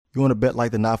You want to bet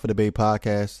like the Not for the Bay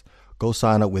podcast? Go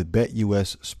sign up with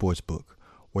BetUS Sportsbook,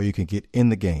 where you can get in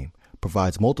the game.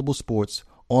 Provides multiple sports,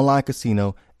 online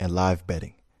casino, and live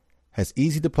betting. Has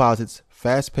easy deposits,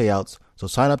 fast payouts, so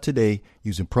sign up today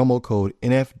using promo code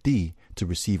NFD to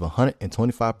receive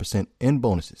 125% in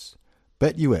bonuses.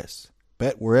 BetUS.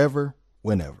 Bet wherever,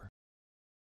 whenever.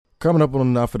 Coming up on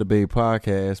the Not for the Bay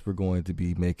podcast, we're going to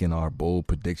be making our bold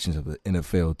predictions of the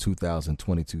NFL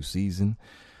 2022 season,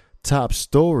 top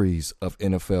stories of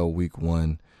NFL Week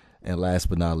 1, and last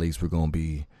but not least, we're going to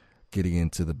be getting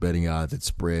into the betting odds and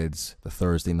spreads, the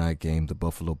Thursday night game, the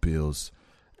Buffalo Bills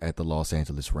at the Los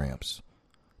Angeles Rams.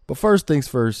 But first things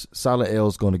first, Silent L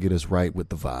is going to get us right with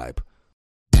the vibe.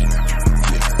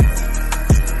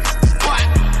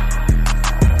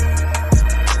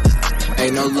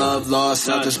 Ain't no love lost,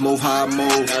 I just move how I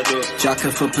move.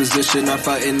 Jocking for position, I'm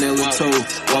fighting ill and two.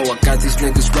 Whoa, I got these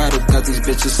niggas rattled, got these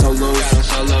bitches so loose.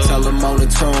 Tell them on the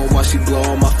tone while she blow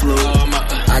on my flute.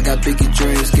 I got biggie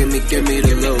dreams, give me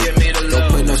the loot. Don't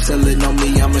put no ceiling on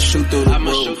me, I'ma shoot through the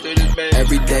roof.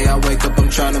 Every day I wake up, I'm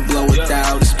trying to blow it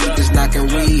down. The speakers knocking,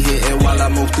 we hitting while I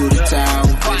move through the town.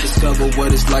 I discover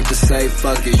what it's like to say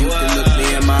fuck it. You can look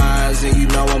me in my eyes and you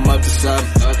know I'm up to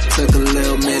something. Took a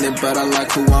little minute, but I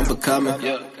like who I'm becoming.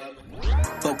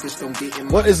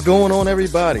 What is going on,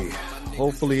 everybody?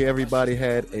 Hopefully everybody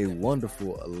had a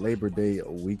wonderful Labor Day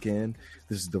weekend.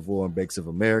 This is DeVore and Bakes of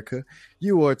America.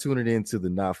 You are tuning in to the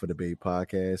Not for the Bay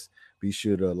podcast. Be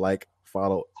sure to like,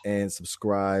 follow, and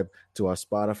subscribe to our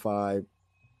Spotify,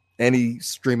 any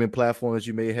streaming platforms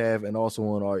you may have, and also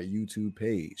on our YouTube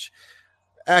page.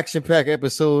 Action-packed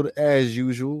episode as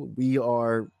usual.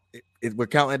 We're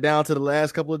counting down to the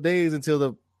last couple of days until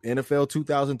the NFL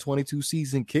 2022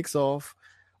 season kicks off.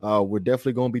 We're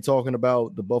definitely going to be talking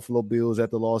about the Buffalo Bills at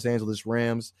the Los Angeles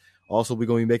Rams. Also, we're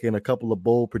going to be making a couple of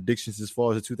bold predictions as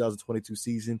far as the 2022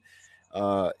 season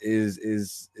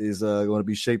is going to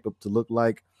be shaped up to look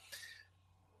like.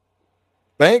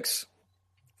 Banks,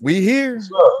 we here.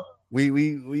 What's up? We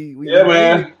yeah,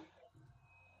 man.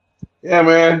 Yeah,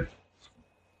 man.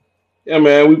 Yeah,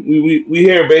 man. We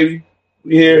here, baby.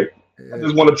 We here. Yeah. I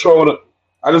just want to troll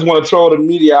the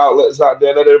media outlets out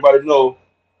there, let everybody know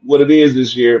what it is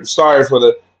this year. Sorry for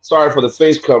the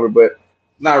face cover, but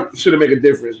shouldn't make a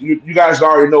difference. You guys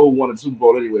already know who won the Super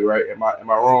Bowl anyway, right? Am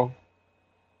I wrong?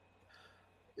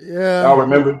 Yeah. Y'all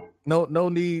remember? No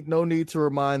need to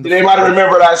remind. Did anybody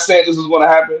remember that I said this was going to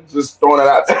happen? Just throwing it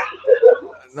out there.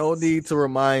 No need to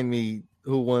remind me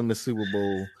who won the Super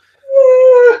Bowl.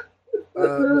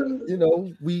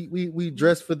 We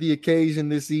dressed for the occasion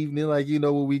this evening, like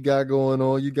what we got going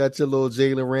on. You got your little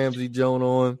Jalen Ramsey Joan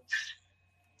on.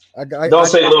 Don't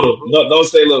say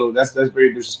little. That's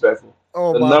very disrespectful.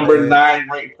 Oh, the number 9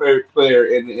 ranked player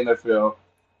in the NFL,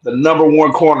 the number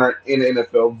 1 corner in the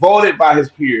NFL, voted by his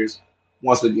peers.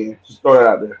 Once again, just throw it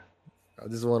out there. I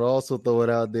just want to also throw it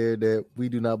out there that we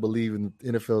do not believe in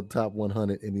the NFL top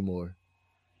 100 anymore.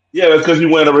 Yeah, that's because you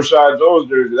wearing a Rashad Jones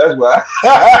jersey. That's why.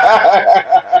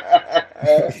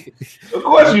 Of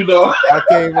course you know. I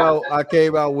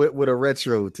came out with a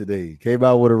retro today. Yeah,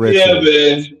 man.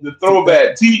 The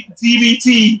throwback.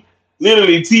 TBT.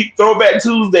 Literally, Throwback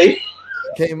Tuesday.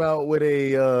 Came out with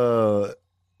the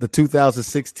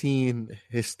 2016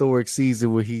 historic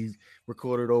season where he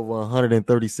recorded over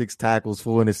 136 tackles,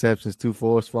 4 interceptions, 2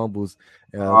 forced fumbles.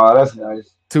 That's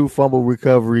nice. 2 fumble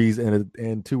recoveries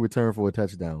and 2 return for a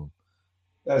touchdown.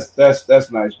 That's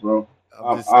nice, bro.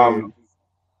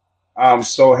 I'm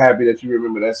so happy that you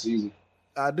remember that season.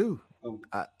 I do.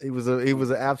 He was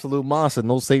an absolute monster.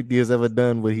 No safety has ever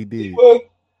done what he did.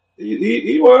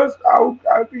 He was.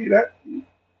 I agree that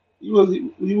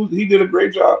he did a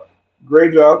great job.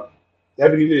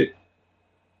 That he did.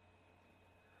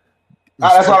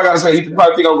 That's all I gotta say. He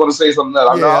probably think I'm gonna say something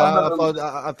else.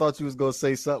 I thought you was gonna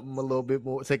say something a little bit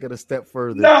more, take it a step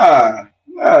further. Nah.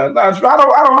 I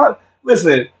don't.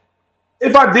 Listen,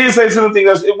 if I did say something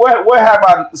else, what have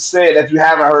I said that you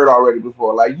haven't heard already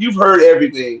before? Like you've heard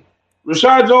everything.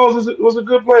 Rashad Jones was a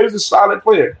good player. He's a solid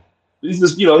player. He's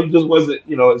just he just wasn't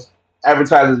as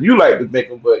advertised as you like to make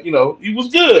him, but he was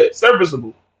good,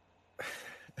 serviceable.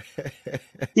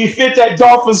 He fit that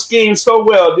Dolphin scheme so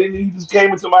well. Then he just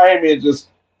came into Miami and just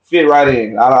fit right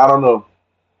in. I don't know,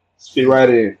 just fit right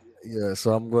in. Yeah,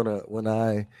 so I'm gonna when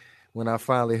I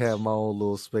finally have my own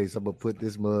little space, I'm gonna put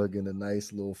this mug in a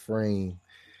nice little frame.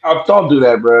 Oh, don't do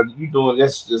that, bro. You doing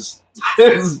that's just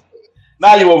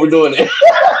now you overdoing it.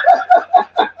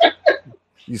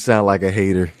 You sound like a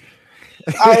hater.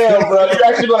 I am, bro. You're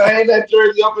actually gonna hang that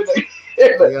jersey up in the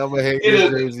I'm gonna hang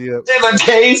that jersey up in a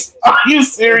case. Are you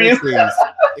serious?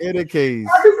 In a case.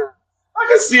 I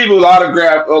can see him with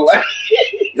autograph. Like,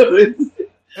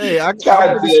 hey, I'm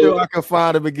pretty sure I can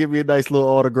find him and give me a nice little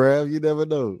autograph. You never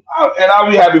know. And I'll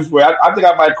be happy for you. I think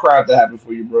I might cry if that happened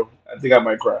for you, bro. I think I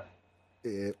might cry.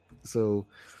 Yeah. So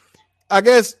I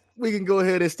guess we can go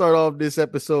ahead and start off this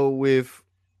episode with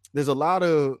there's a lot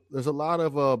of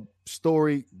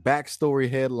backstory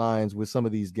headlines with some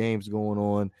of these games going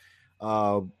on.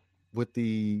 With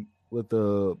the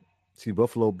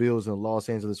Buffalo Bills and Los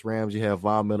Angeles Rams, you have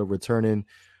Von Miller returning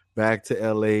back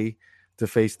to LA to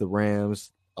face the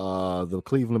Rams. The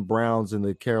Cleveland Browns and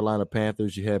the Carolina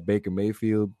Panthers, you have Baker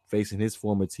Mayfield facing his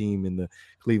former team in the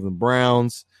Cleveland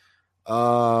Browns.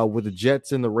 With the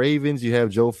Jets and the Ravens, you have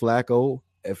Joe Flacco.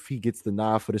 If he gets the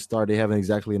nod for the start, they haven't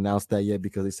exactly announced that yet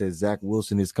because they said Zach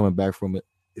Wilson is coming back from it.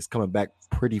 Is coming back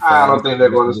pretty fast. I don't think they're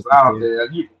going to. I don't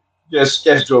think you just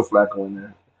Joe Flacco in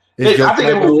there. I think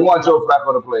they would want Joe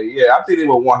Flacco to play. Yeah, I think they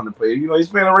would want him to play. You know, he's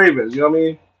playing the Ravens. You know what I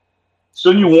mean?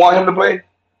 Shouldn't you want him to play?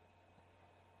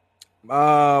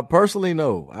 Personally,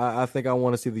 no. I think I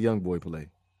want to see the young boy play.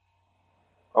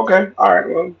 Okay, all right.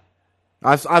 Well,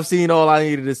 I've seen all I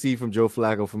needed to see from Joe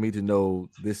Flacco for me to know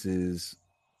this is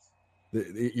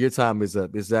your time is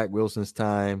up. It's Zach Wilson's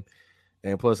time,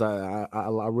 and plus, I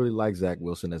really like Zach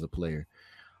Wilson as a player.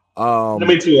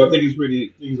 Me too. I think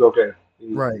he's okay.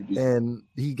 Right, and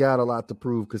he got a lot to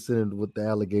prove considering what the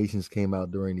allegations came out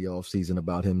during the offseason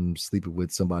about him sleeping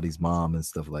with somebody's mom and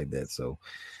stuff like that. So,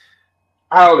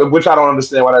 I don't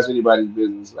understand why that's anybody's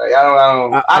business. Like,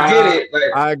 I get it.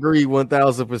 Like, I agree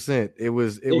 1,000%. It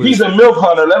was. He's a MILF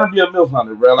hunter. Let him be a MILF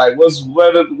hunter, bro. Like,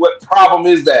 what problem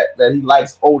is that he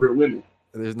likes older women?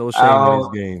 There's no shame in his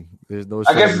game. There's no.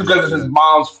 I guess it's because it's his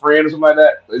mom's friend or something like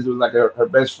that. It was like her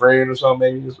best friend or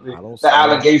something. Maybe the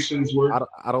allegations were.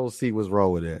 I don't see what's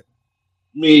wrong with that.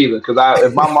 Me either. Because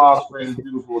if my mom's friend is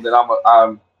beautiful, then I'm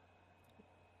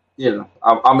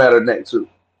at her neck too.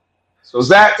 So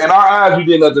Zach, in our eyes, you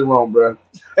did nothing wrong, bro.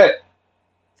 I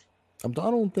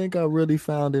don't think I really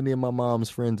found any of my mom's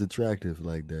friends attractive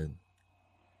like that.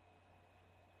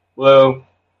 Well,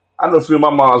 I know a few of my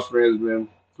mom's friends been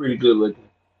pretty good looking,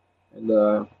 and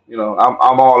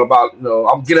I'm all about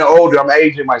I'm getting older. I'm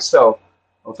aging myself.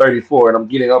 I'm 34, and I'm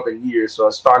getting up in years, so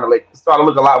it's starting to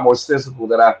look a lot more sensible.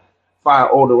 That I find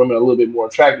older women a little bit more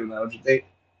attractive now. Don't you think?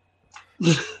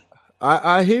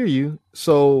 I hear you.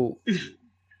 So.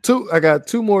 I got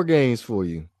two more games for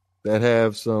you that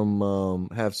have some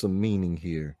meaning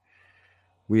here.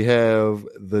 We have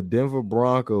the Denver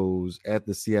Broncos at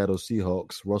the Seattle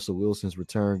Seahawks. Russell Wilson's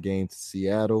return game to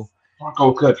Seattle.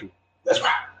 Bronco country. Let's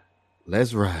ride.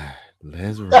 Let's ride.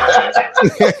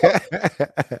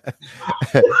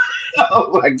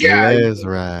 Oh my God. Let's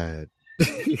ride.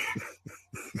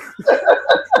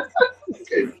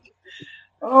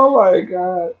 Oh my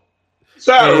God.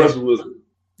 Shout out Russell Wilson.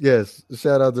 Yes,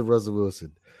 shout out to Russell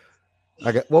Wilson.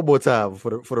 I got one more time for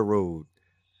the road.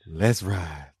 Let's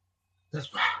ride.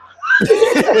 Let's ride.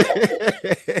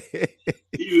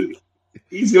 He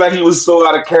seemed like he was so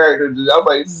out of character. I'm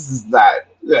like, this is not.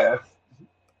 Yeah.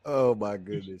 Oh my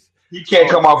goodness. He can't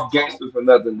come off gangster for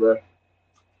nothing, bro.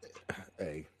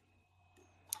 Hey,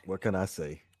 what can I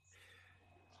say?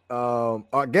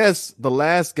 I guess the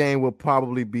last game will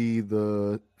probably be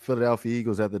the Philadelphia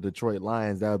Eagles at the Detroit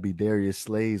Lions. That would be Darius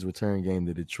Slay's return game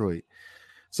to Detroit.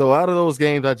 So out of those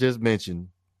games I just mentioned,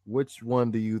 which one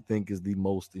do you think is the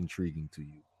most intriguing to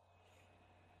you?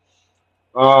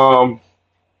 Of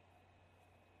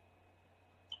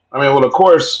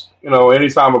course,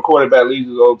 anytime a quarterback leaves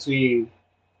his old team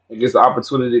and gets the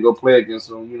opportunity to go play against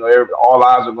them, all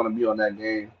eyes are going to be on that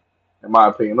game, in my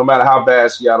opinion. No matter how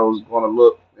bad Seattle is going to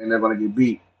look and they're going to get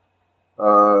beat,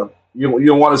 you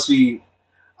don't want to see.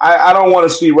 I don't want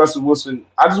to see Russell Wilson.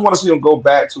 I just want to see him go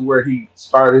back to where he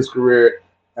started his career,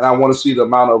 and I want to see the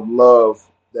amount of love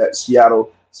that Seattle's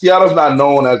not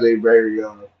known as a very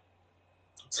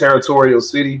territorial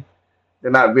city.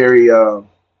 They're not very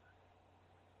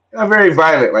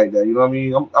violent like that. You know what I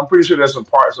mean? I'm pretty sure there's some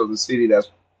parts of the city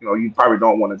that's you probably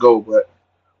don't want to go. But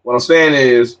what I'm saying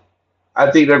is,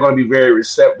 I think they're going to be very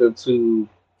receptive to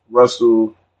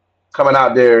Russell coming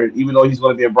out there, even though he's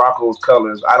going to be in Broncos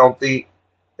colors. I don't think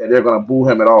that they're going to boo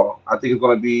him at all. I think it's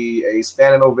going to be a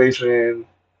standing ovation.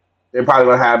 They're probably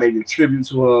going to have maybe a tribute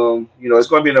to him. It's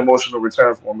going to be an emotional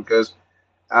return for him because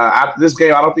after this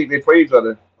game, I don't think they play each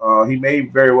other. He may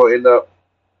very well end up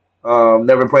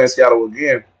never playing Seattle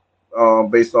again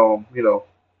based on,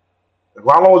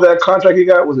 how long was that contract he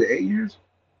got? Was it 8 years?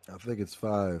 I think it's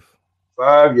 5.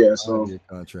 5, yeah. So 5-year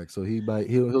contract. So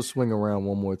he'll swing around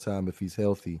one more time if he's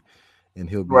healthy. And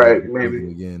he'll be right,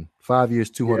 maybe again. 5 years,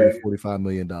 $245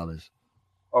 million.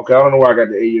 Okay, I don't know where I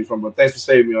got the 8 years from, but thanks for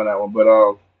saving me on that one.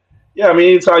 But yeah, I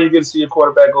mean, anytime you get to see a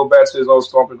quarterback go back to his old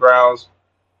stomping grounds,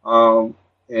 um,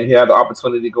 and he had the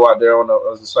opportunity to go out there on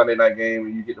a Sunday night game,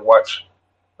 and you get to watch,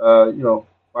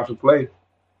 watch him play.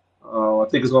 I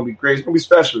think it's going to be great. It's going to be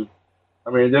special. I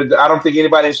mean, I don't think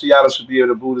anybody in Seattle should be able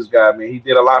to boo this guy. I mean, he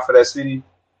did a lot for that city.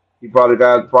 He brought them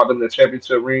to the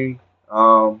championship ring.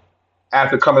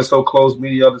 After coming so close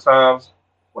many other times,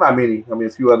 well, not many. I mean,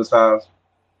 a few other times,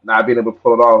 not being able to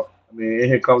pull it off. I mean, and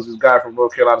here comes this guy from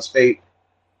North Carolina State,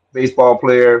 baseball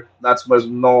player, not too much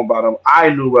known about him. I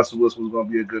knew Russell Wilson was going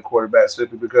to be a good quarterback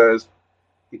simply because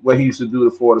what he used to do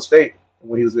to Florida State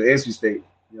when he was at NC State.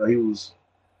 You know, he was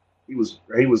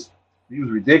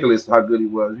ridiculous how good he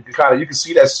was. You can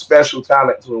see that special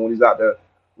talent to him when he's out there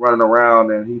running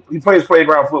around, and he plays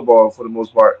playground football for the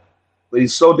most part. But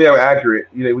he's so damn accurate.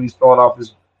 You know, when he's throwing off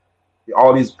he's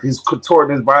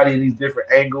contorting his body in these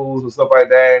different angles and stuff like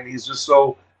that, and he's just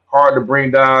so hard to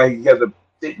bring down. He has a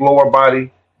thick lower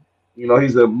body. You know,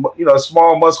 he's a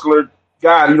small muscular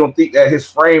guy. You don't think that his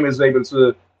frame is able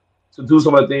to do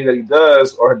some of the things that he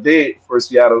does or did for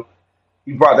Seattle.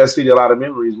 He brought that city a lot of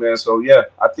memories, man. So yeah,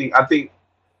 I think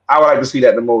I would like to see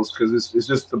that the most because it's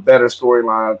just a better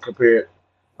storyline compared.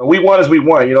 And week one is week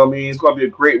one. You know what I mean? It's going to be a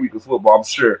great week of football, I'm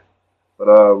sure. But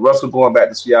Russell going back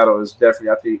to Seattle is definitely,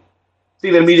 I think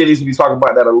the media needs to be talking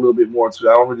about that a little bit more too.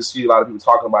 I don't really see a lot of people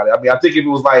talking about it. I mean, I think if it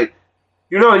was like,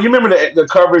 you remember the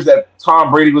coverage that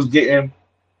Tom Brady was getting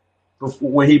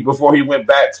before he went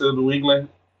back to New England.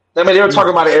 I mean, they were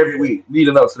talking about it every week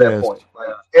leading up to that point, like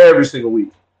every single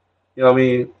week. You know what I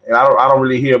mean? And I don't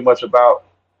really hear much about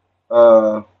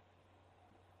Russell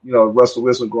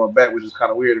Wilson going back, which is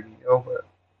kind of weird to me. But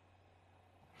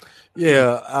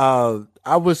yeah,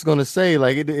 I was gonna say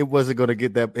like it wasn't gonna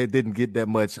get that. It didn't get that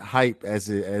much hype as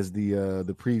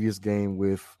the previous game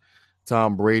with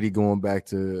Tom Brady going back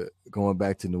to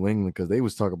New England because they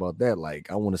was talking about that.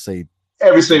 Like I want to say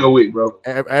every single week, bro.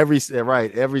 Every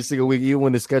single week, even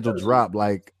when the schedule dropped,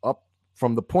 like up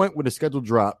from the point when the schedule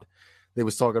dropped, they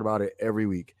was talking about it every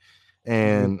week.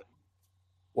 And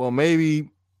well, maybe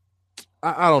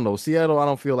I don't know. Seattle, I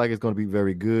don't feel like it's going to be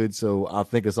very good. So I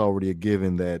think it's already a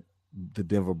given that the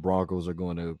Denver Broncos are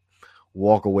going to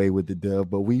walk away with the dub.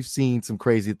 But we've seen some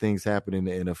crazy things happen in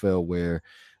the NFL where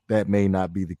that may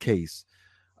not be the case.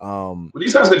 But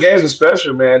these types of games are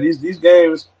special, man. These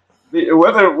games,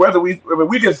 whether we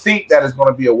can think that it's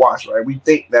going to be a wash, right? We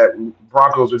think that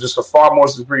Broncos are just a far more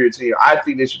superior team. I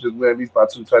think they should just win at least by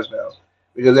 2 touchdowns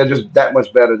because they're just that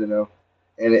much better than them.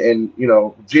 And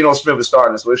Geno Smith is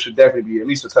starting, so it should definitely be at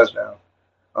least a touchdown.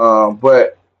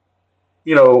 But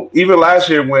even last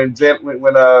year when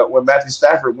Matthew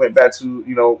Stafford went back to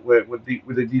with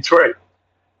the Detroit,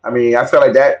 I mean, I felt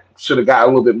like that should have got a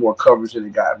little bit more coverage than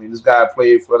it got. I mean, this guy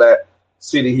played for that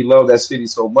city. He loved that city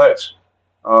so much,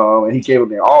 and he gave them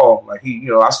their all. Like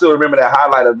I still remember that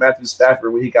highlight of Matthew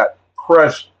Stafford when he got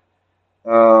crushed,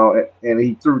 and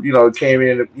he threw, came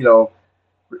in, you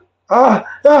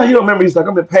remember he's like,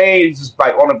 I'm in pain. He's just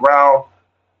like on the ground,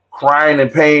 crying in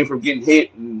pain from getting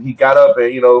hit, and he got up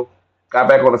and got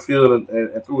back on the field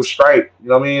and threw a strike. You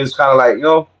know what I mean? It's kind of like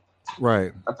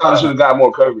right. I thought it should have got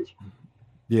more coverage.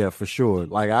 Yeah, for sure.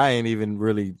 Like I ain't even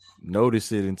really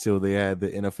noticed it until they had the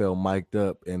NFL mic'd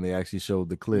up and they actually showed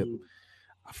the clip.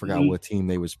 I forgot what team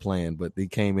they was playing, but they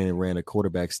came in and ran a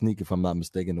quarterback sneak, if I'm not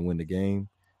mistaken, to win the game.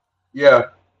 Yeah.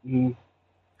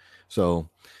 So,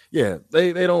 yeah,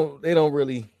 they don't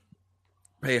really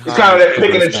pay. It's kind of that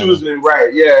picking and choosing,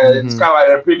 right? Yeah, it's kind of like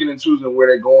they're picking and choosing where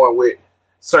they're going with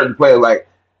certain players. Like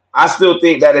I still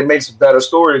think that it makes a better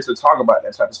story to talk about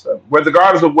that type of stuff,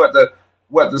 regardless of what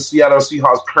the Seattle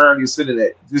Seahawks currently sitting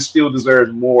at. This still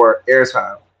deserves more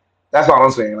airtime. That's all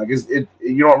I'm saying. Like you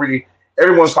don't really.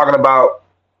 Everyone's talking about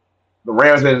the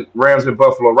Rams and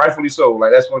Buffalo, rightfully so.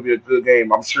 Like that's going to be a good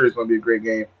game. I'm sure it's going to be a great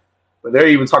game. But they're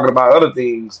even talking about other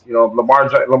things. Lamar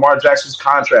Jackson's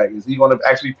contract. Is he going to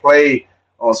actually play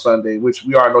on Sunday? Which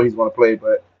we already know he's going to play.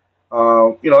 But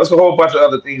it's a whole bunch of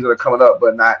other things that are coming up,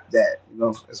 but not that.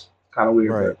 It's kind of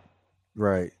weird.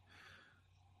 Right.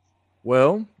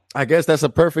 Well, I guess that's a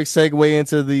perfect segue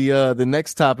into the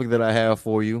next topic that I have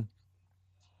for you,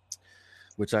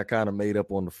 which I kind of made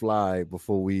up on the fly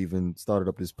before we even started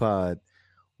up this pod.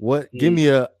 Give me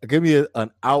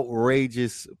an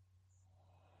outrageous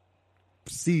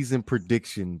season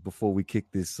prediction before we kick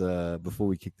this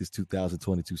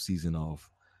 2022 season off.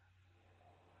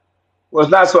 Well,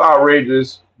 it's not so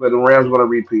outrageous, but the Rams are going to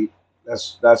repeat.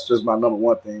 That's just my number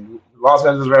one thing. Los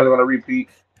Angeles Rams are going to repeat,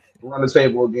 run the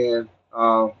table again.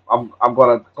 I'm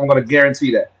gonna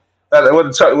guarantee that.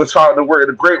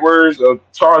 The great words of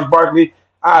Charles Barkley.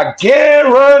 I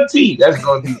guarantee that's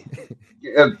going to be.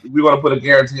 We're going to put a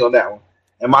guarantee on that one,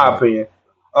 in my opinion.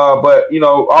 But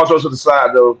also to the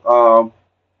side though,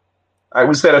 like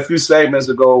we said a few segments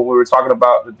ago, when we were talking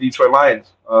about the Detroit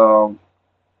Lions.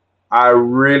 I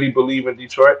really believe in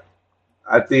Detroit.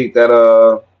 I think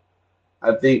that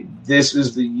this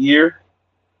is the year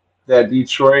that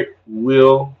Detroit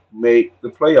will make the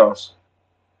playoffs.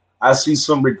 I see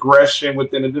some regression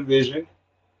within the division.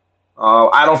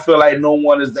 I don't feel like no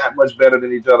one is that much better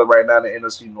than each other right now in the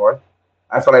NFC North.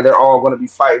 I feel like they're all going to be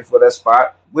fighting for that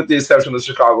spot, with the exception of the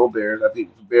Chicago Bears. I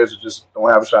think the Bears just don't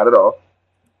have a shot at all.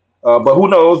 But who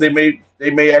knows? They may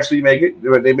actually make it.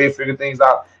 They may figure things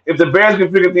out. If the Bears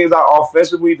can figure things out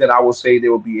offensively, then I will say they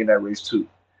will be in that race too.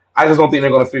 I just don't think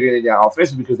they're going to figure anything out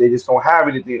offensively because they just don't have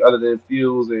anything other than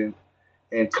Fields and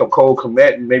Cole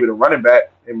Kmet and maybe the running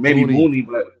back and maybe Mooney.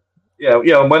 But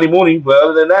Money Mooney. But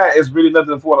other than that, it's really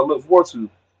nothing for to look forward to.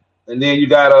 And then you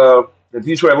got the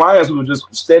Detroit Lions, who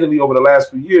just steadily over the last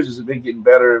few years has been getting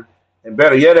better and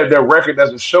better. Yeah, their record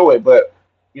doesn't show it, but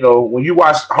when you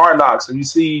watch Hard Knocks and you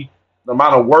see the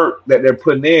amount of work that they're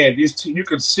putting in, you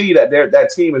can see that that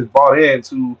team is bought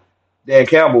into Dan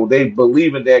Campbell. They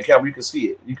believe in Dan Campbell. You can see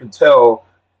it. You can tell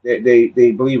that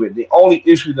they believe it. The only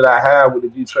issue that I have with the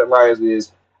Detroit Lions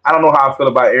is I don't know how I feel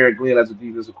about Eric Glenn as a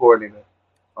defensive coordinator.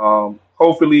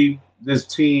 Hopefully this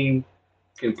team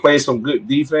can play some good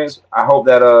defense. I hope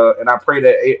that and I pray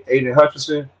that Aiden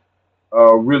Hutchinson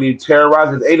really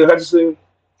terrorizes. Aiden Hutchinson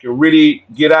can really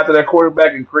get after that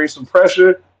quarterback and create some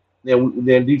pressure,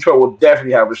 then Detroit will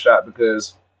definitely have a shot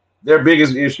because their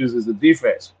biggest issues is the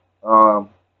defense.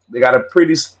 They got a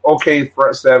pretty okay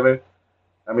front seven.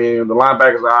 I mean, the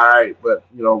linebackers are all right, but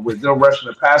with them rushing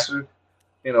the passer,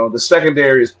 the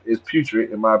secondary is putrid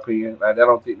in my opinion. I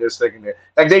don't think they're secondary.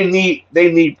 Like they need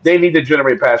to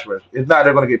generate pass rush. If not,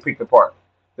 they're going to get picked apart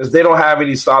because they don't have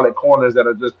any solid corners that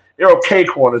are they're okay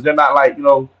corners. They're not like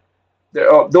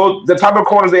the type of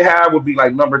corners they have would be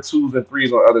like number 2s and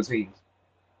 3s on other teams.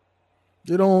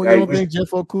 You don't think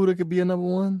Jeff Okudah could be a number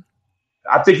 1?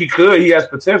 I think he could. He has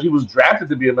potential. He was drafted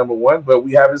to be a number 1, but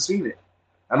we haven't seen it.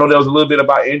 I know there was a little bit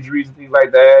about injuries and things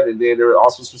like that, and then there were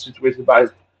also some situations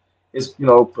about his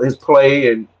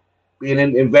play and being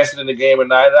invested in the game or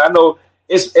not. And I know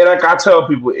and like I tell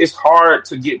people, it's hard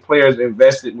to get players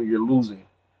invested when you're losing.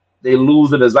 They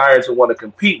lose the desire to want to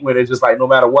compete when it's just like no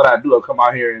matter what I do, I'll come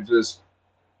out here and just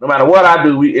no matter what I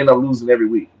do, we end up losing every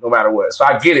week, no matter what. So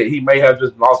I get it. He may have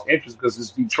just lost interest because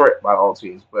it's Detroit by all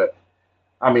teams. But,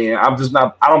 I mean, I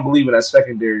don't believe in that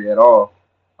secondary at all.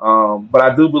 But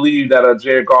I do believe that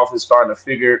Jared Goff is starting to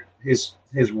figure his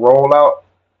role out.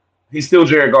 He's still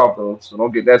Jared Goff, though, so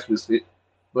don't get that twisted.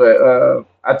 But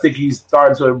I think he's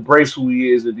starting to embrace who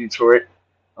he is in Detroit.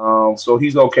 So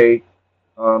he's okay.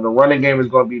 The running game is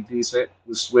going to be decent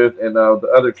with Swift and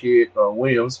the other kid,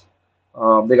 Williams.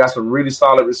 They got some really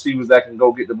solid receivers that can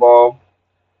go get the ball,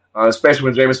 especially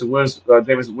when Jameson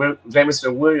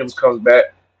Williams comes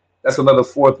back. That's another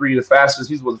 4.3, the fastest.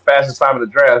 He was the fastest time in the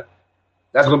draft.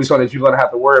 That's going to be something that you're going to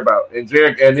have to worry about. And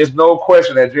there's no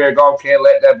question that Jared Goff can't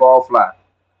let that ball fly.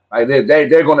 Like they're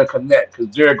going to connect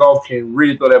because Jared Goff can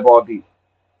really throw that ball deep.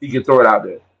 He can throw it out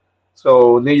there.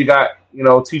 So then you got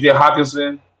T.J.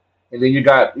 Hockenson, and then you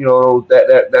got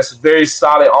that's a very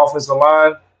solid offensive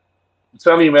line. I'm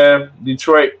telling you, man,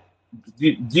 Detroit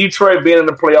being in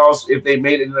the playoffs, if they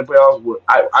made it in the playoffs,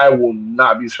 I will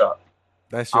not be shocked.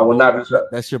 I will not be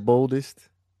shocked. That's your boldest?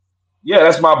 Yeah,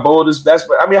 that's my boldest.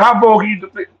 How bold can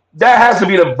you? That has to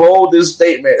be the boldest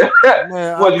statement.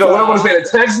 Man, what am I going to say? The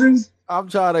Texans? I'm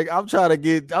trying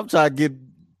to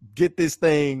get this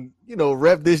thing,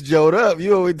 rev this joke up.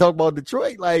 You always talk about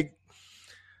Detroit, like,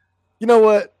 you know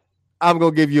what? I'm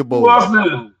gonna give you a bold.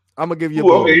 I'm gonna give you a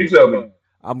bold. Okay, you tell me.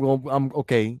 I'm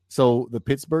okay. So the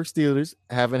Pittsburgh Steelers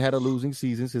haven't had a losing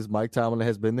season since Mike Tomlin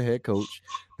has been the head coach.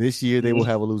 This year they will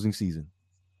have a losing season.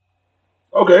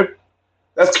 Okay,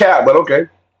 that's cap, but okay.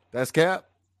 That's cap.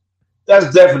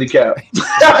 That's definitely cap.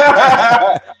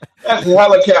 That's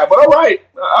hella cap. But all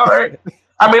right.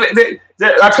 I mean,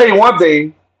 I'll tell you one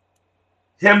thing.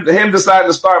 Him deciding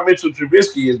to start Mitchell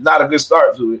Trubisky is not a good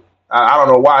start to it. I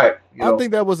don't know why. I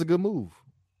think that was a good move.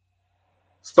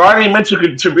 Starting Mitchell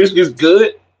Trubisky is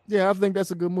good. Yeah, I think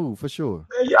that's a good move for sure.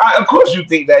 Of course, you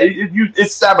think that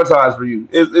it's sabotage for you.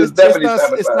 It's definitely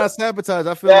sabotage. It's not sabotage.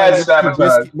 I feel like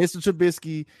Mr.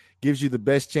 Trubisky gives you the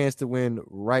best chance to win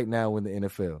right now in the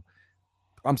NFL.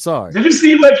 I'm sorry. Did you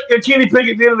see what Kenny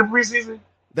Pickett did in the preseason?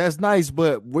 That's nice,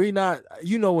 but we're not.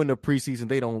 In the preseason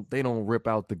they don't rip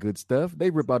out the good stuff. They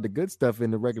rip out the good stuff in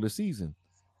the regular season.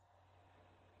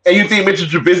 And you think Mitchell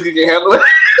Trubisky can handle it?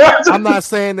 I'm not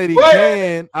saying that he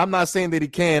can. I'm not saying that he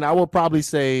can. I will probably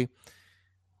say,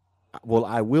 well,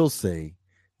 I will say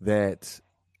that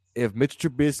if Mitch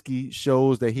Trubisky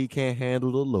shows that he can't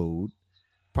handle the load,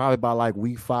 probably by like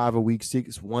week 5 or week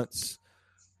 6, once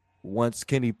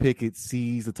Kenny Pickett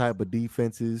sees the type of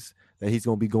defenses that he's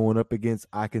going to be going up against,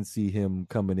 I can see him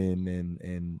coming in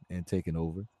and taking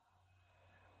over.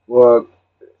 Well,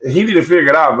 he need to figure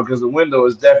it out because the window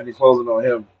is definitely closing on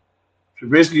him.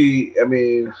 Trubisky, I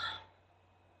mean,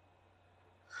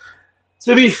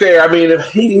 to be fair, I mean, if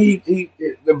he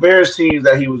the Bears teams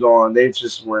that he was on, they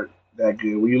just weren't that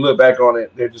good. When you look back on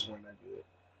it, they just weren't that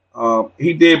good.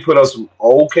 He did put up some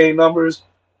okay numbers.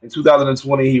 In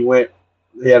 2020, he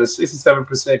had a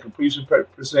 67% completion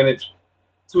percentage,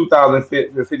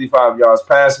 2,055 yards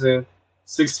passing,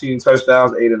 16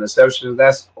 touchdowns, 8 interceptions.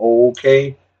 That's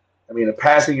okay. I mean, the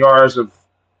passing yards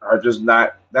are just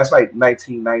not. That's like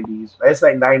 1990s. That's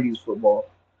like 90s football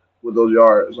with those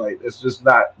yards. Like it's just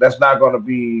not. That's not going to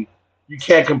be. You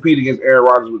can't compete against Aaron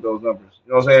Rodgers with those numbers.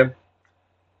 You know what I'm saying?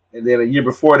 And then a year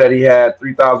before that, he had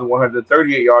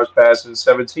 3,138 yards passing,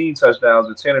 17 touchdowns,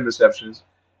 and 10 interceptions.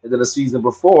 And then the season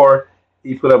before,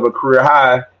 he put up a career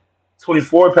high,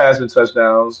 24 passing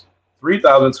touchdowns,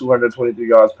 3,223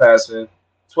 yards passing,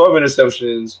 12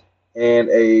 interceptions, and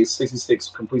a 66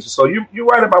 completion. So you're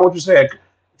right about what you're saying.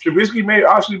 Trubisky may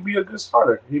actually be a good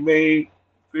starter. He may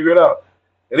figure it out.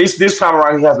 At least this time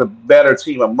around, he has a better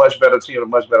team, a much better team, a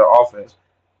much better offense.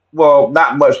 Well,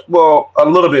 not much. Well, a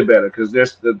little bit better because the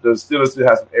Steelers still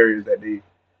have some areas that they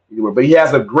work. But he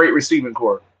has a great receiving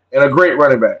core and a great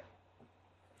running back.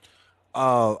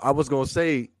 I was going to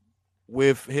say,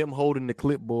 with him holding the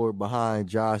clipboard behind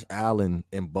Josh Allen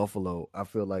in Buffalo, I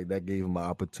feel like that gave him an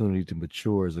opportunity to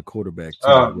mature as a quarterback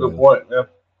too. Good point. Yeah.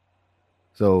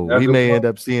 So we may end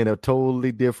up seeing a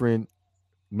totally different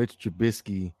Mitch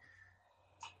Trubisky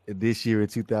this year in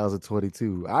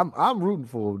 2022. I'm rooting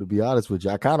for him, to be honest with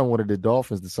you. I kind of wanted the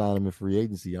Dolphins to sign him in free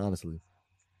agency, honestly.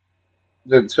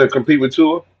 To compete with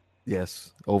Tua?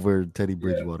 Yes, over Teddy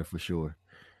Bridgewater for sure.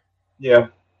 Yeah,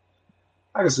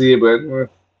 I can see it, but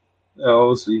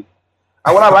we'll see.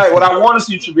 What I want to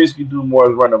see Trubisky do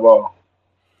more is run the ball.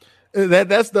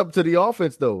 That's up to the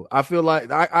offense, though. I feel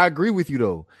like I agree with you,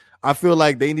 though. I feel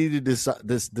like they needed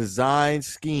this design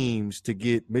schemes to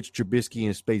get Mitch Trubisky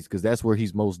in space because that's where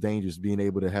he's most dangerous, being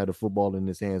able to have the football in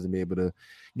his hands and be able to,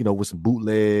 with some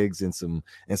bootlegs and some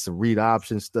read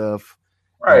option stuff.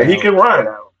 Right, he can run.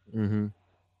 Mm-hmm.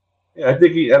 Yeah, I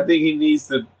think he needs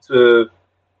to.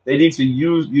 They need to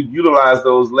utilize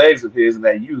those legs of his and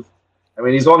that youth. I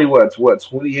mean, he's only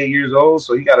 28 years old,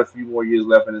 so he got a few more years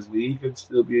left in his league. He could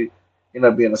still end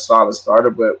up being a solid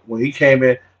starter. But when he came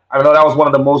in, I know that was one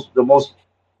of the most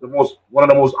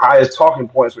highest talking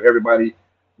points for everybody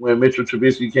when Mitchell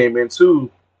Trubisky came into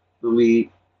the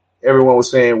league. Everyone was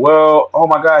saying, "Well, oh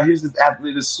my God, here's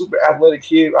this super athletic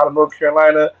kid out of North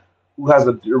Carolina who has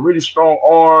a really strong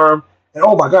arm, and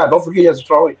oh my God, don't forget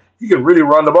he can really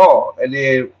run the ball." And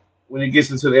then when he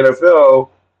gets into the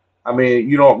NFL, I mean,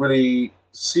 you don't really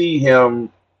see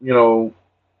him,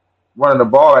 running the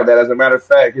ball like that. As a matter of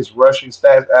fact, his rushing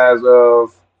stats as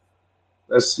of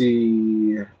Let's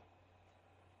see.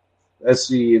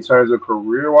 In terms of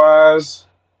career-wise,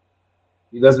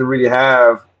 he doesn't really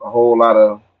have a whole lot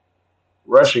of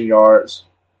rushing yards.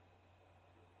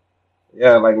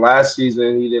 Yeah, like last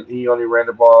season, he only ran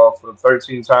the ball for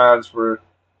 13 times for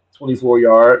 24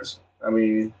 yards. I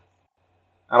mean,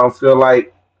 I don't feel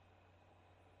like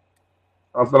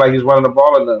he's running the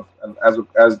ball enough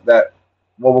as that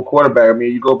mobile quarterback. I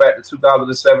mean, you go back to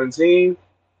 2017.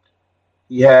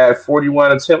 He had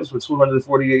 41 attempts for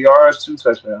 248 yards, 2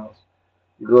 touchdowns.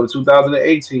 You go to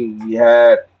 2018, he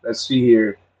had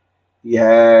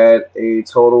a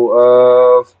total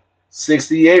of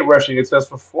 68 rushing attempts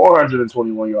for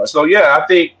 421 yards. So yeah, I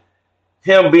think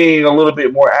him being a little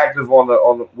bit more active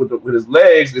with his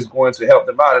legs is going to help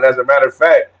them out. And as a matter of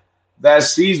fact, that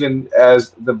season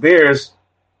as the Bears,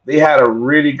 they had a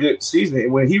really good season.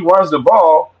 And when he runs the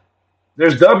ball,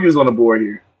 there's W's on the board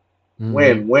here.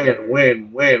 Win.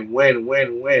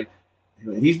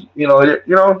 He's,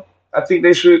 I think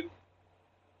they should.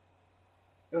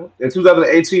 In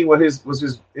 2018, was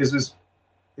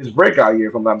his breakout year,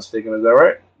 if I'm not mistaken. Is that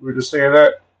right? We were just saying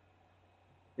that.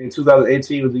 In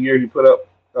 2018 was the year he put up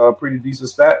pretty decent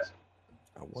stats.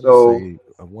 I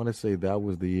want to say that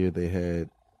was the year they had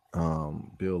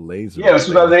Bill Lazor. Yeah, it was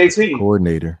 2018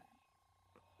 coordinator.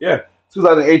 Yeah,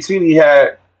 2018 he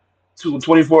had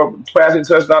 24 passing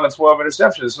touchdowns and 12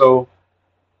 interceptions. So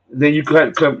then you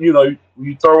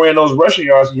throw in those rushing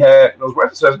yards he had, those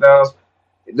rushing touchdowns.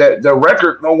 the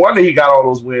record. No wonder he got all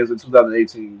those wins in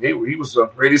 2018. He was a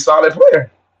pretty solid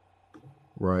player.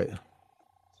 Right.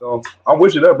 So I'm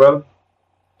with you there, brother.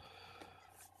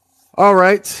 All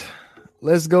right.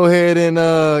 Let's go ahead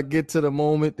and get to the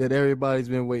moment that everybody's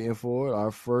been waiting for.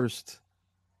 Our first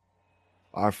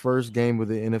game of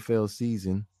the NFL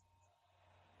season.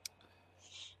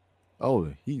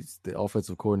 Oh, he's the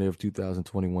offensive coordinator of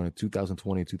 2021 and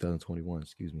 2020 and 2021.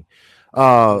 Excuse me.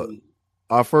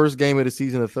 Our first game of the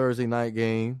season, a Thursday night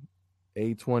game,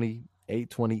 8:20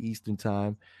 Eastern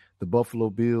time. The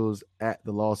Buffalo Bills at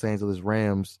the Los Angeles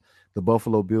Rams. The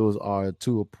Buffalo Bills are a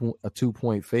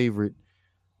 2-point favorite.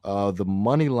 The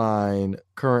money line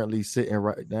currently sitting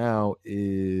right now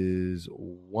is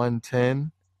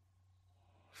 110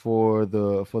 for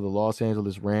the Los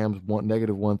Angeles Rams,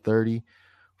 negative 130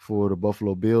 for the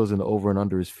Buffalo Bills, and the over and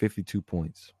under is 52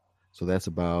 points. So that's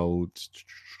about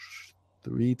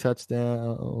 3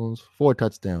 touchdowns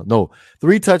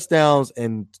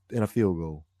and a field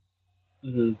goal.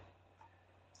 Mm-hmm.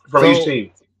 For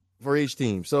each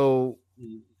team. So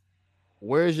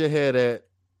where's your head at,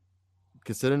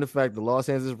 considering the fact the Los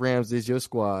Angeles Rams is your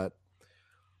squad,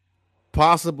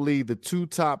 possibly the 2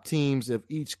 top teams of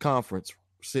each conference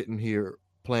sitting here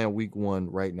playing week 1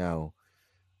 right now?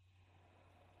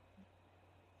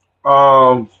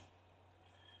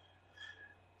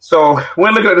 So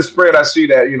when looking at the spread, I see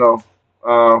that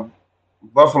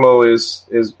Buffalo is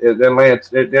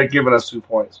they're giving us 2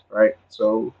 points, right?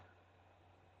 So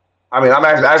I mean,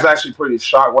 I was actually pretty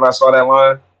shocked when I saw that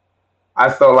line. I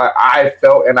felt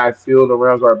and I feel the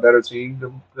Rams are a better team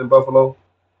than Buffalo,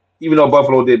 even though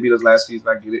Buffalo did beat us last season.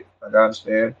 I get it, I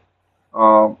understand,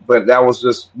 but that was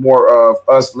just more of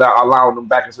us allowing them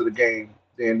back into the game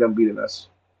than them beating us.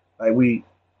 Like we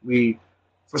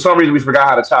for some reason we forgot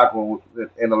how to tackle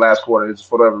in the last quarter. It's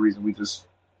for whatever reason we just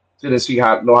didn't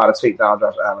know how to take down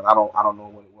Josh Allen. I don't know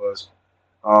what it was,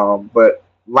 but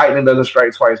lightning doesn't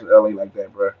strike twice in LA like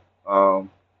that, bro.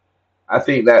 I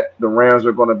think that the Rams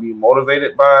are going to be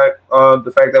motivated by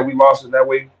the fact that we lost in that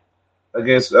way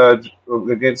against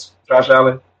Josh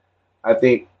Allen. I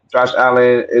think Josh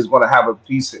Allen is going to have a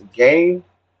decent game,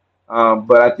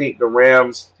 but I think the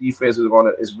Rams defense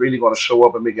is really going to show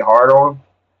up and make it hard on him.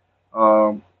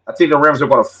 I think the Rams are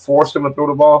going to force him to throw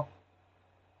the ball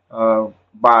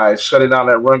by shutting down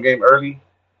that run game early.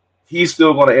 He's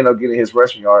still going to end up getting his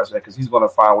rushing yards because he's going to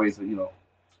find ways to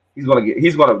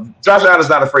Josh Allen's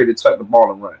not afraid to tuck the ball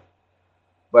and run.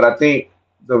 But I think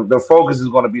the focus is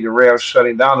going to be the Rams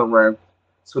shutting down the run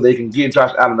so they can get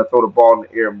Josh Allen to throw the ball in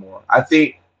the air more. I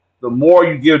think the more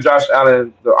you give Josh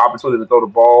Allen the opportunity to throw the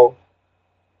ball,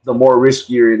 the more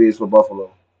riskier it is for Buffalo.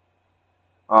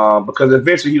 Because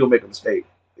eventually he'll make a mistake.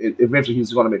 Eventually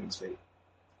he's going to make a mistake.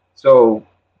 So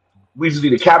we just need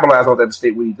to capitalize on that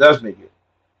mistake when he does make it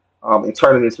and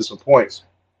turn it into some points.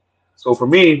 So for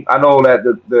me, I know that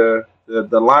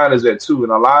the line is at 2,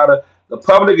 and a lot of the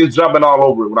public is jumping all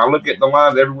over it. When I look at the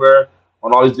lines everywhere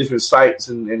on all these different sites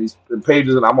and these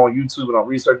pages, and I'm on YouTube and I'm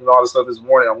researching all this stuff this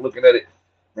morning, I'm looking at it,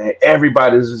 and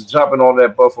everybody's just jumping on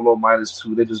that Buffalo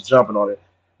 -2. They're just jumping on it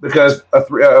because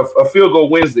a field goal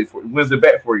wins the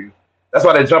bet for you. That's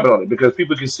why they're jumping on it, because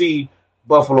people can see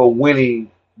Buffalo winning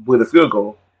with a field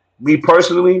goal. Me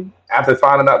personally, after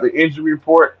finding out the injury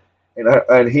report,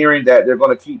 and hearing that they're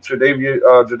going to keep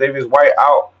Tre'Davious White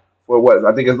out for what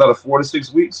I think it's another 4 to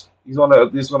 6 weeks. He's going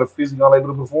to physically unable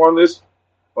to perform this,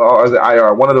 or is it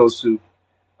IR? One of those two.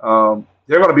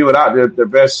 They're going to be without their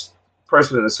best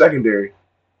person in the secondary,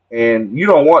 and you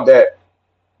don't want that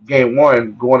game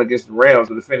 1 going against the Rams,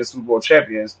 the defending Super Bowl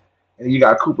champions, and you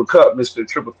got Cooper Kupp, Mr.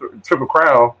 Triple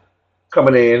Crown,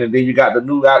 coming in, and then you got the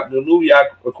newly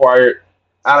acquired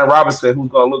Allen Robinson, who's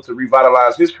going to look to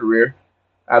revitalize his career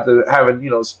after having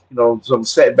some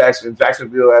setbacks in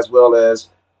Jacksonville as well as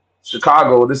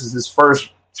Chicago. This is his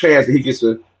first chance that he gets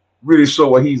to really show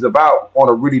what he's about on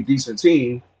a really decent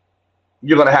team.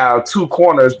 You're going to have 2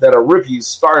 corners that are rookies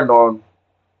starting on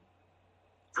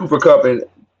Cooper Kupp and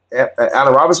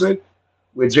Allen Robinson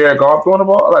with Jared Goff throwing the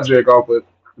ball. Not Jared Goff, but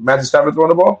Matthew Stafford throwing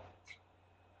the ball.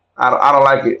 I don't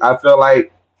like it. I feel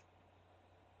like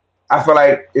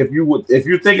if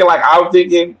you're thinking like I'm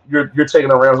thinking, you're taking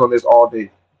the Rams on this all day.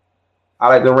 I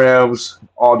like the Rams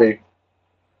all day.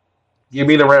 Give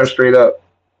me the Rams straight up.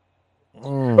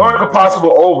 Or a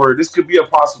possible over. This could be a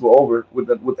possible over with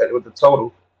the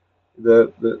total.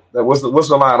 What's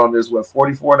the line on this? What,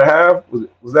 44.5?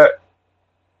 Was that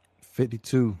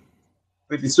 52?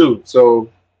 52. So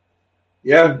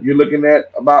yeah, you're looking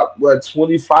at about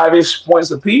 25-ish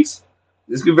points apiece.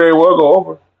 This could very well go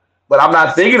over. But I'm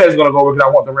not thinking that it's going to go over because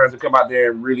I want the Rams to come out there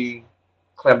and really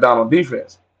clamp down on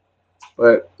defense.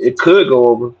 but it could go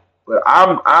over. But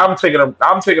I'm taking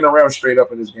the Rams straight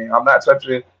up in this game. I'm not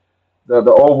touching the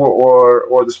over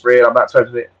or the spread. I'm not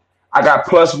touching it. I got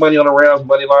plus money on the Rams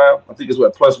money line. I think it's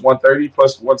what plus 130,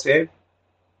 plus 110.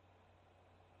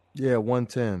 Yeah,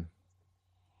 110.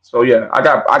 So yeah, I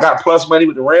got plus money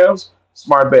with the Rams.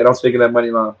 Smart bet. I'm taking that money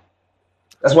line.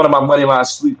 That's one of my money line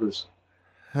sleepers.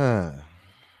 Huh.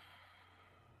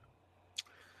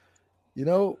 You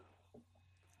know,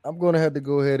 I'm going to have to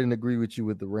go ahead and agree with you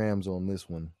with the Rams on this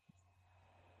one.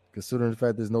 Considering the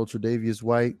fact there's no Tre'Davious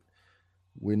White,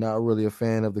 we're not really a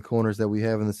fan of the corners that we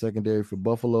have in the secondary for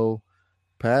Buffalo.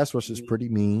 Pass rush is pretty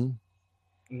mean.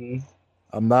 Mm-hmm.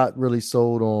 I'm not really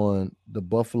sold on the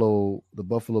Buffalo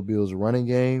Bills running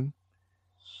game.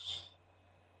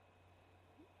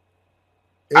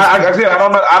 I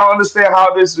don't understand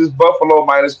how this is Buffalo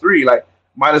 -3, like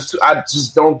 -2. I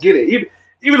just don't get it.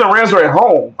 Even the Rams are at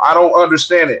home. I don't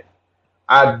understand it.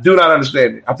 I do not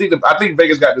understand it. I think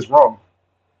Vegas got this wrong.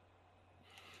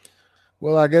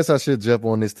 Well, I guess I should jump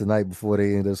on this tonight before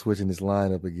they end up switching this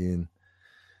lineup again.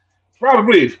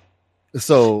 Probably.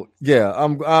 So yeah,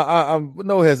 I'm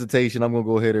no hesitation. I'm gonna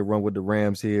go ahead and run with the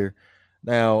Rams here.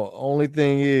 Now, only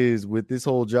thing is with this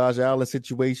whole Josh Allen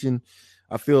situation,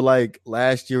 I feel like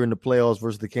last year in the playoffs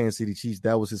versus the Kansas City Chiefs,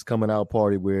 that was his coming out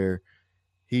party where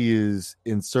he is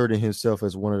inserting himself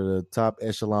as one of the top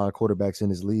echelon quarterbacks in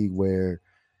his league, where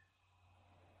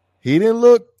he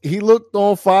looked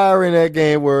on fire in that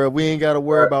game where we ain't got to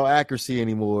worry about accuracy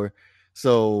anymore.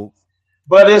 So,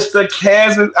 but it's the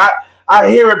Kansas. I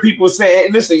hear what people say.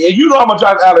 And listen, and you know I'm a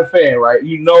Josh Allen fan, right?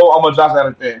 You know I'm a Josh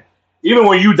Allen fan. Even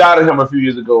when you doubted him a few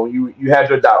years ago, you had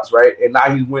your doubts, right? And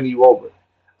now he's winning you over.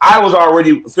 I was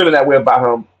already feeling that way about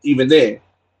him even then.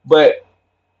 But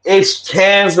it's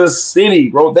Kansas City,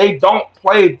 bro. They don't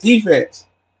play defense.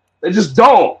 They just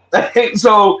don't.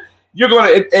 So you're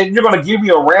gonna give me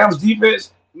a Rams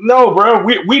defense? No, bro.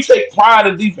 We take pride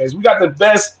in defense. We got the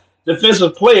best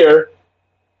defensive player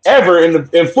ever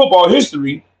in football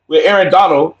history with Aaron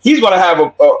Donald. He's gonna have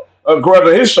a grudge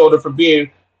on his shoulder for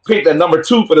being picked at number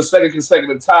 2 for the second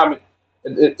consecutive time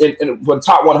in the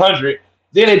top 100.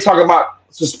 Then they talk about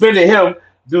suspending him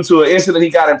due to an incident he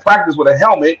got in practice with a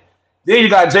helmet. Then you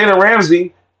got Jalen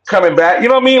Ramsey coming back. You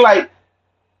know what I mean? Like,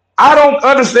 I don't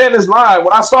understand this line.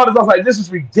 When I saw this, I was like, this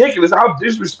is ridiculous. How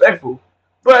disrespectful.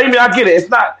 But, I mean, I get it. It's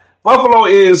not – Buffalo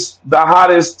is the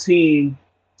hottest team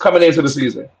coming into the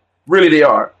season. Really, they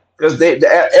are. Because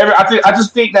I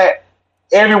just think that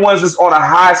everyone's just on a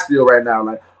high still right now.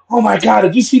 Like, oh, my God,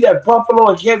 did you see that Buffalo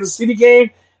and Kansas City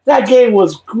game? That game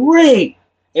was great.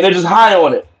 And they're just high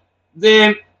on it.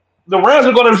 Then the Rams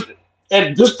are going to –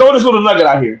 and just throw this little nugget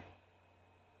out here.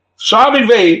 Sean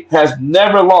McVay has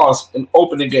never lost an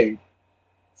opening game.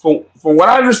 From what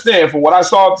I understand, from what I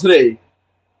saw today,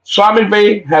 Sean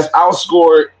McVay has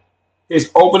outscored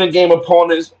his opening game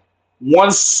opponents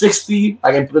 160,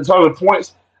 like in terms of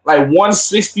points, like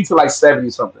 160 to like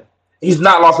 70 something. He's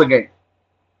not lost a game.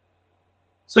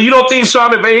 So you don't think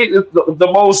Sean McVay is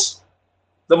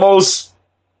the most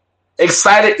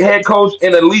excited head coach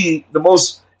in the league, the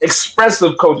most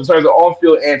expressive coach in terms of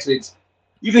on-field antics?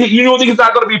 You don't think he's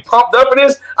not going to be pumped up for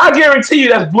this? I guarantee you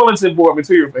that's bulletin board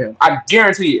material for him. I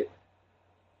guarantee it.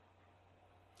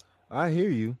 I hear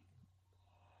you.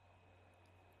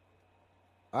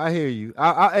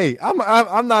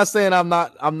 I'm not saying I'm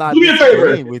not. Do me a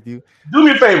favor. With you. Do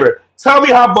me a favor. Tell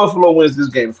me how Buffalo wins this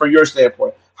game from your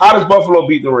standpoint. How does Buffalo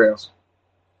beat the Rams?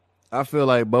 I feel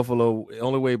like the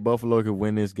only way Buffalo could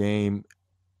win this game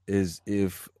is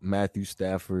if Matthew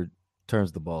Stafford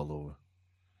turns the ball over.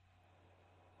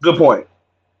 Good point.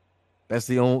 That's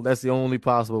the only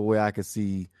possible way I could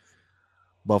see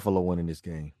Buffalo winning this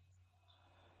game.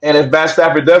 And if Matt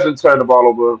Stafford doesn't turn the ball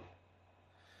over,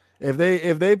 if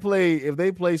they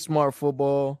play smart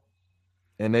football,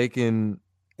 and they can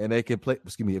play,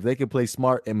 if they can play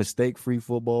smart and mistake-free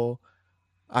football,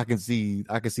 I can see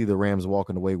the Rams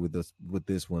walking away with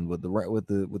this one. With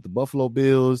the Buffalo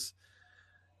Bills,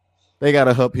 they got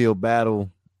a uphill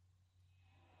battle.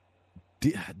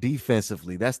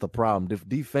 Defensively, that's the problem.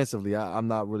 Defensively, I'm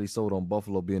not really sold on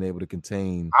Buffalo being able to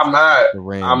contain. The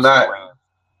Rams.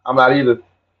 I'm not either.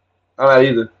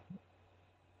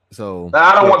 So now,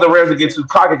 I don't want the Rams to get too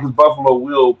cocky because Buffalo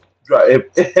will drive.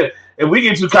 If we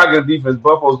get too cocky in defense,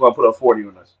 Buffalo's going to put up 40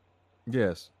 on us.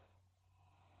 Yes,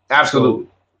 absolutely.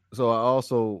 So I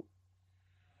also,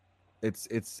 it's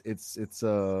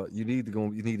you need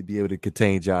to be able to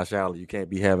contain Josh Allen. You can't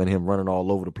be having him running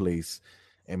all over the place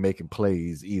and making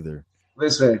plays either.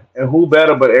 Listen, and who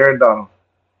better but Aaron Donald?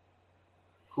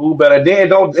 Who better?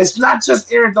 It's not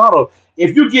just Aaron Donald.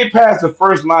 if you get past the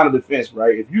first line of defense,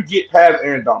 right? If you get past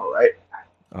Aaron Donald, right?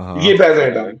 You get past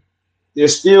Aaron Donald.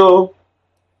 There's still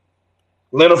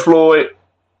Leonard Floyd,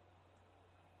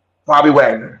 Bobby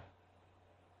Wagner.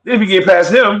 Then if you get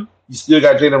past him, you still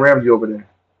got Jalen Ramsey over there.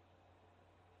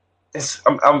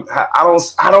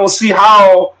 I don't see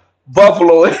how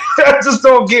Buffalo. I just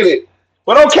don't get it.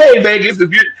 But okay, Vegas.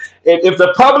 If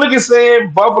the public is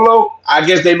saying Buffalo, I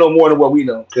guess they know more than what we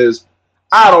know because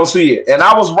I don't see it. And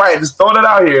I was right. Just throwing it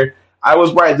out here. I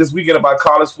was right this weekend about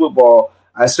college football.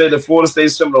 I said the Florida State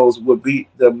Seminoles would beat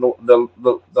the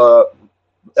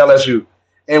LSU,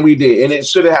 and we did. And it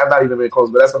should have not even been close.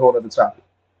 But that's a whole other topic.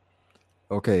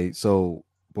 Okay, so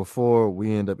before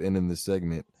we end up ending this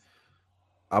segment,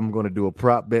 I'm going to do a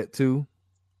prop bet too.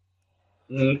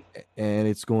 Mm-hmm. And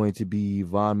it's going to be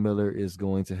Von Miller is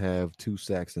going to have 2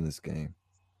 sacks in this game.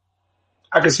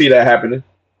 I can see that happening.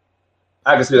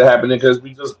 Because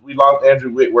we lost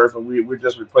Andrew Whitworth and we're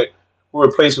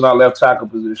replacing our left tackle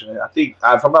position. I think,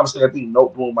 if I'm not mistaken, I think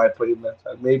Noteboom might play left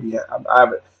tackle. Maybe I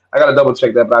got to double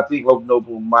check that, but I think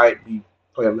Noteboom might be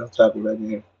playing left tackle that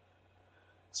game.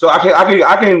 So I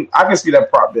can see that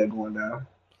prop bet going down.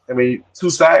 I mean, 2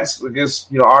 sacks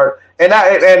against and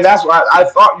that's why I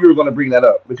thought you were going to bring that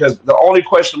up because the only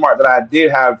question mark that I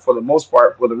did have for the most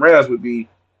part for the Rams would be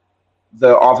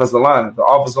the offensive line. The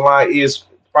offensive line is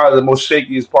probably the most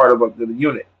shakiest part of the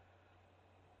unit.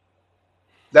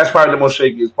 That's probably the most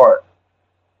shakiest part.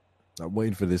 I'm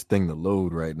waiting for this thing to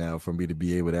load right now for me to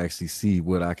be able to actually see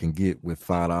what I can get with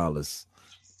 $5.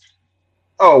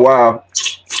 Oh wow.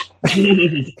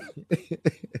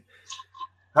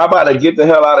 How about I get the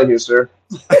hell out of here, sir?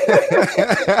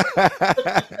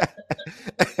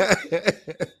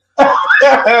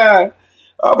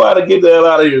 How about I get the hell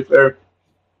out of here, sir?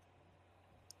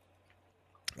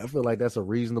 I feel like that's a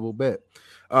reasonable bet.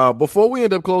 Before we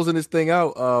end up closing this thing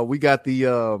out, we got the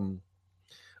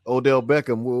Odell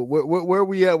Beckham. Where are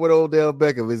we at with Odell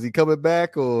Beckham? Is he coming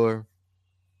back or?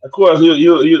 Of course,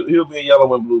 he'll be in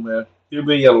yellow and blue, man. He'll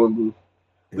be in yellow and blue.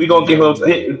 We're gonna give him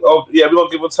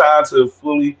time to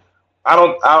fully. I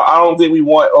don't think we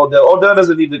want Odell. Odell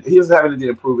he doesn't have anything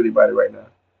to prove anybody right now.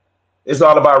 It's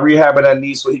all about rehabbing that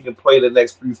knee so he can play the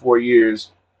next 3-4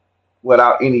 years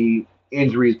without any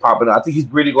injuries popping up. I think he's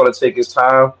really going to take his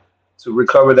time to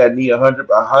recover that knee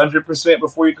 100%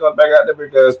 before he comes back out there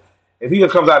because if he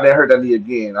comes out there and hurt that knee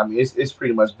again, I mean it's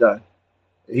pretty much done.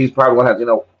 He's probably going to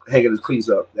have hanging his cleats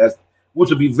up. Which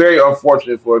would be very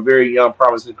unfortunate for a very young,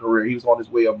 promising career. He was on his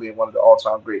way of being one of the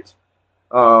all-time greats.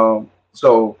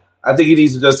 So I think he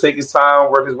needs to just take his time,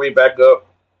 work his way back up.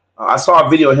 I saw a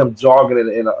video of him jogging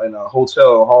in a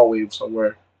hotel hallway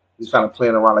somewhere. He's kind of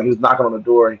playing around, like he was knocking on the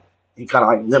door. He kind of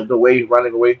like limped away,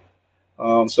 running away.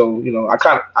 So I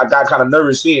got kind of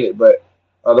nervous seeing it, but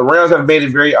the Rams have made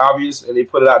it very obvious, and they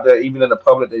put it out there even in the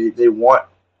public that they want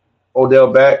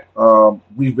Odell back.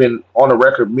 We've been on the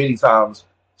record many times.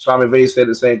 Sean McVay said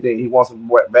the same thing. He wants him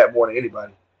back more than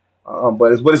anybody.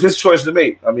 But it's his choice to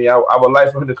make. I mean, I would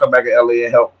like for him to come back to LA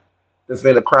and help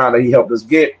defend the crown that he helped us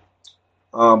get.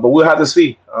 But we'll have to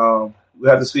see. I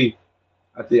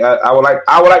think I would like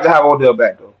to have Odell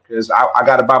back though, because I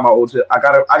got to buy my Odell. I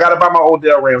gotta buy my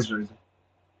Odell Rams jersey.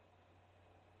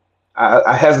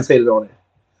 I hesitated on it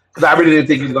because I really didn't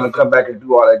think he was going to come back and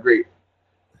do all that great.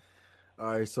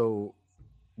 All right, so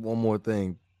one more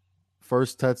thing.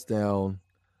 First touchdown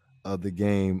of the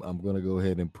game, I'm going to go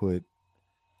ahead and put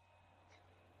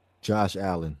Josh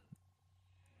Allen.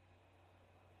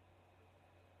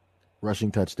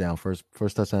 Rushing touchdown, first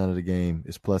touchdown of the game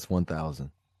is plus 1,000.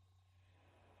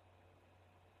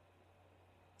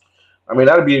 I mean,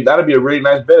 that'd be a really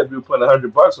nice bet if you were putting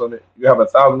 $100 on it. You have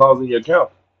 $1,000 in your account.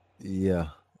 Yeah.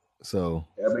 So.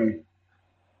 I mean,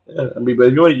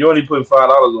 but you only put $5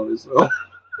 on it, so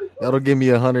that'll give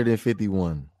me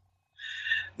 151.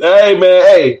 Hey man,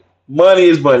 hey, money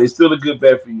is money. It's still a good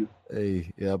bet for you.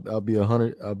 Hey, yeah, I'll be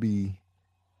 100. Oh,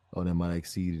 that might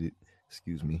exceed it.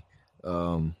 Excuse me.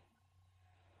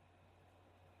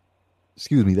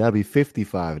 Excuse me, that'll be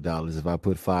 $55 if I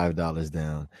put $5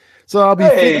 down. So I'll be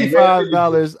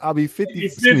 $55. I'll be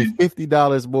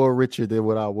 $50 more richer than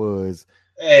what I was.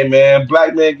 Hey man,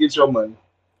 black man, get your money.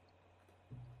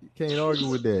 You can't argue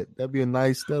with that. That'd be a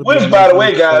nice. Which, by the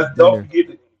way, guys, don't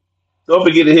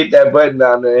forget to hit that button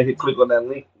down there and click on that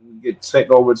link and get sent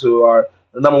over to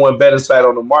the number one betting site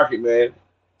on the market, man.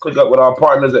 Click up with our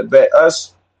partners at Bet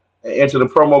Us and enter the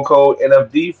promo code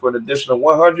NFD for an additional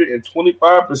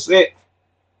 125%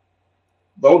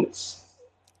 bonus.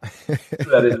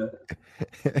 That is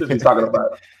what we're talking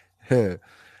about.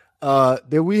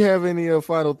 Did we have any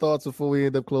final thoughts before we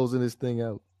end up closing this thing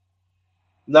out?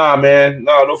 Nah, man.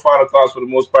 No final thoughts for the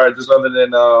most part. Just other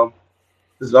than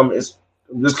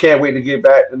just can't wait to get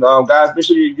back. And guys, make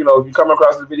sure if you come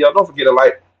across this video, don't forget to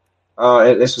like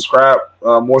and subscribe.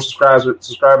 More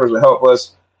subscribers will help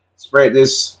us spread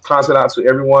this content out to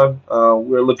everyone.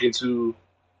 We're looking to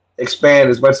expand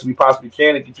as much as we possibly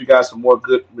can and get you guys some more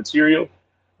good material.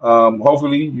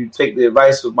 Hopefully, you take the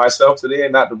advice of myself today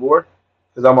and not DeVore,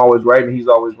 because I'm always right and he's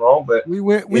always wrong. But we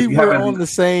were on the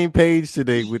same page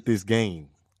today with this game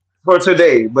for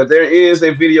today. But there is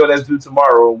a video that's due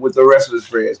tomorrow with the rest of the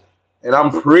spreads, and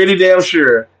I'm pretty damn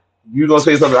sure you're gonna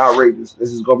say something outrageous.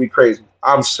 This is gonna be crazy.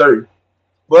 I'm certain.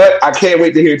 But I can't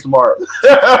wait to hear it tomorrow.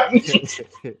 I'm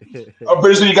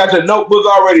pretty sure you got your notebook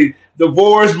already.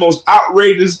 DeVore's most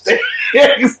outrageous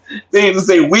thing to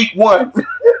say week 1.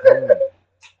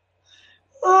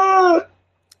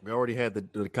 We already had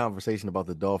the conversation about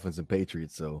the Dolphins and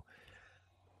Patriots, so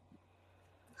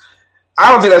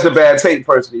I don't think that's a bad take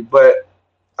personally, but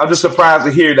I'm just surprised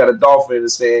to hear that a Dolphin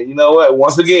is saying, you know what,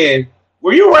 once again,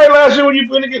 were you right last year when you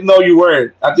put it? No, you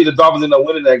weren't. I think the Dolphins ended up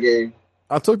winning that game.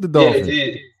 I took the Dolphins.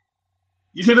 Yeah.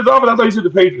 You took the Dolphins? I thought you took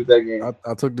the Patriots that game.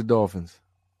 I took the Dolphins.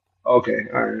 Okay,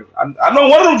 all right. I know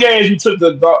one of them games you took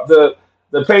the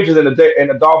Patriots and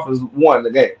the Dolphins won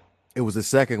the game. It was the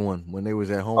second one when they was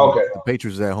at home. Okay. The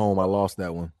Patriots was at home. I lost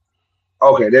that one.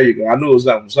 Okay, there you go. I knew it was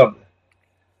something.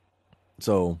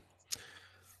 So,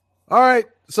 all right.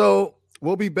 So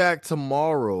we'll be back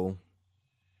tomorrow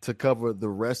to cover the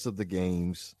rest of the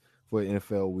games for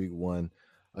NFL Week 1.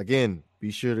 Again,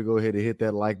 be sure to go ahead and hit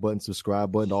that like button,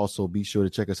 subscribe button. Also, be sure to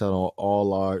check us out on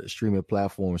all our streaming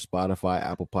platforms, Spotify,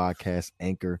 Apple Podcasts,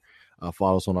 Anchor.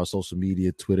 Follow us on our social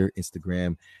media, Twitter,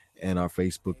 Instagram, and our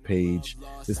Facebook page.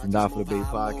 This is the Not For The Bay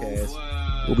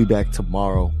podcast. We'll be back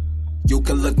tomorrow. You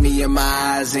can look me in my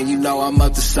eyes and you know I'm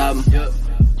up to something.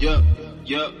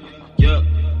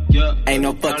 Ain't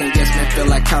no fucking yes man, feel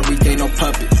like Kyrie, ain't no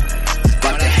puppet.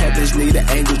 Like the heavens need an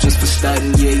angel just for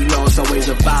studying. Yeah, you know it's always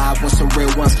a vibe when some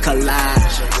real ones collide.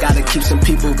 Gotta keep some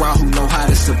people around who know how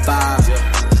to survive.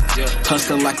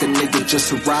 Hustling like a nigga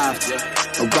just arrived.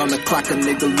 Around the clock a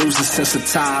nigga losing sense of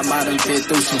time. I done been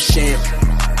through some shit.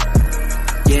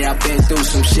 Yeah, I've been through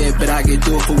some shit, but I can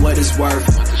do it for what it's worth.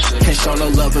 Can't show no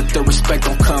love if the respect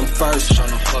don't come first.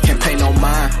 Can't pay no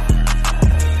mind.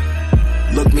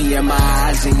 Look me in my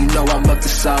eyes and you know I'm up to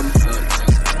something.